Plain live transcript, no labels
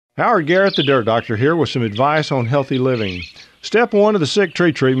Howard Garrett, the Dirt Doctor, here with some advice on healthy living. Step 1 of the sick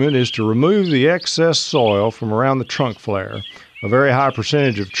tree treatment is to remove the excess soil from around the trunk flare. A very high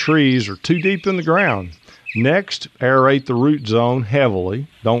percentage of trees are too deep in the ground. Next, aerate the root zone heavily.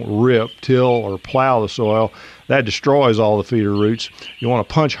 Don't rip, till, or plow the soil. That destroys all the feeder roots. You want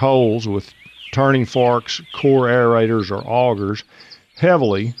to punch holes with turning forks, core aerators, or augers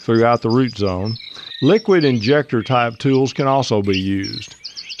heavily throughout the root zone. Liquid injector type tools can also be used.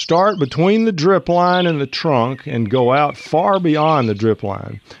 Start between the drip line and the trunk and go out far beyond the drip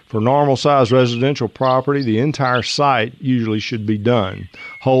line. For normal-sized residential property, the entire site usually should be done.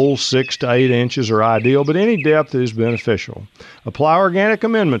 Holes 6 to 8 inches are ideal, but any depth is beneficial. Apply organic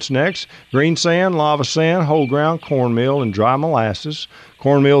amendments next: green sand, lava sand, whole ground cornmeal, and dry molasses.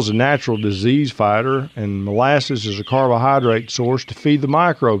 Cornmeal is a natural disease fighter, and molasses is a carbohydrate source to feed the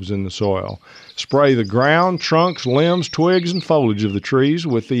microbes in the soil. Spray the ground, trunks, limbs, twigs, and foliage of the trees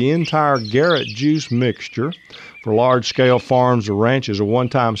with the entire Garrett juice mixture. For large-scale farms or ranches, a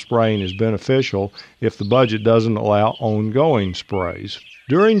one-time spraying is beneficial if the budget doesn't allow ongoing sprays.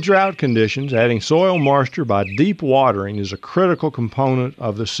 During drought conditions, adding soil moisture by deep watering is a critical component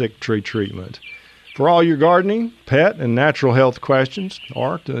of the sick tree treatment. For all your gardening, pet, and natural health questions,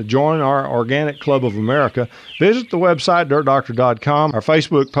 or to join our Organic Club of America, visit the website dirtdoctor.com. Our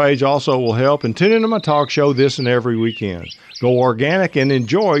Facebook page also will help, and tune into my talk show this and every weekend. Go organic and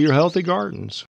enjoy your healthy gardens.